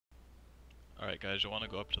Alright guys, you'll want to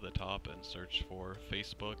go up to the top and search for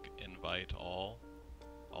Facebook Invite All.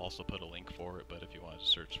 I'll also put a link for it, but if you want to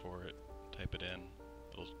search for it, type it in.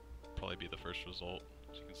 It'll probably be the first result,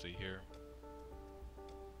 as you can see here.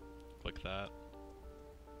 Click that.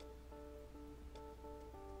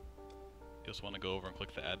 You just want to go over and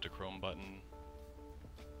click the Add to Chrome button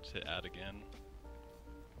to add again.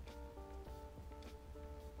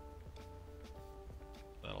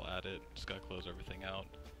 That'll add it. Just gotta close everything out.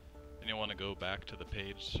 Then you'll want to go back to the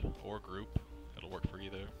page or group, it'll work for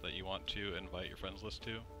either, that you want to invite your friends list to.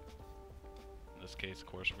 In this case, of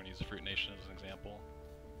course, we're going to use the Fruit Nation as an example.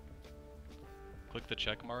 Click the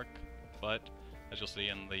check mark, but as you'll see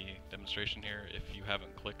in the demonstration here, if you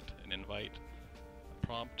haven't clicked an invite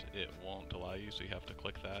prompt, it won't allow you, so you have to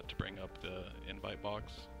click that to bring up the invite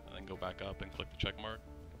box, and then go back up and click the check mark.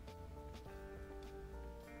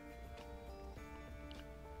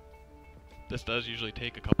 This does usually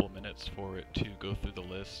take a couple minutes for it to go through the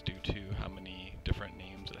list due to how many different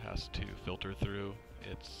names it has to filter through.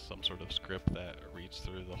 It's some sort of script that reads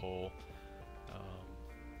through the whole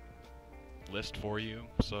list for you,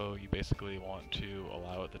 so you basically want to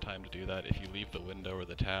allow it the time to do that. If you leave the window or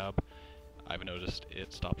the tab, I've noticed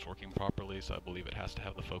it stops working properly, so I believe it has to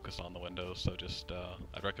have the focus on the window, so just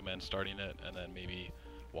I'd recommend starting it and then maybe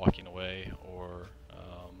walking away or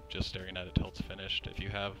just staring at it till it's finished. If you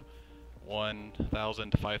have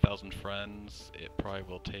 1,000 to 5,000 friends, it probably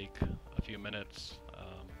will take a few minutes.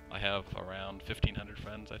 I have around 1,500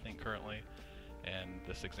 friends, I think, currently, and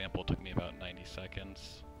this example took me about 90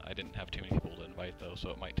 seconds. I didn't have too many people to invite though, so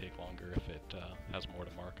it might take longer if it has more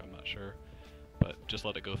to mark, I'm not sure. But just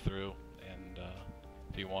let it go through, and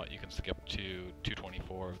if you want, you can skip to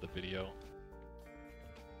 224 of the video.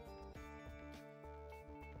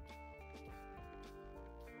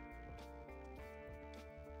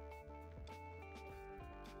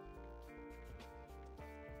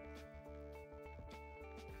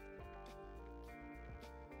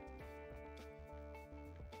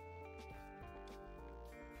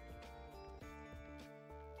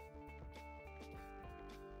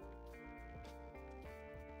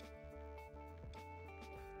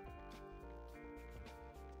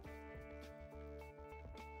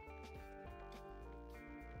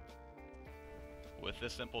 With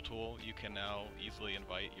this simple tool, you can now easily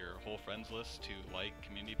invite your whole friends list to like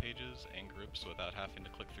community pages and groups without having to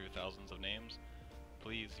click through thousands of names.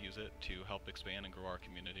 Please use it to help expand and grow our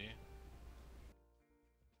community.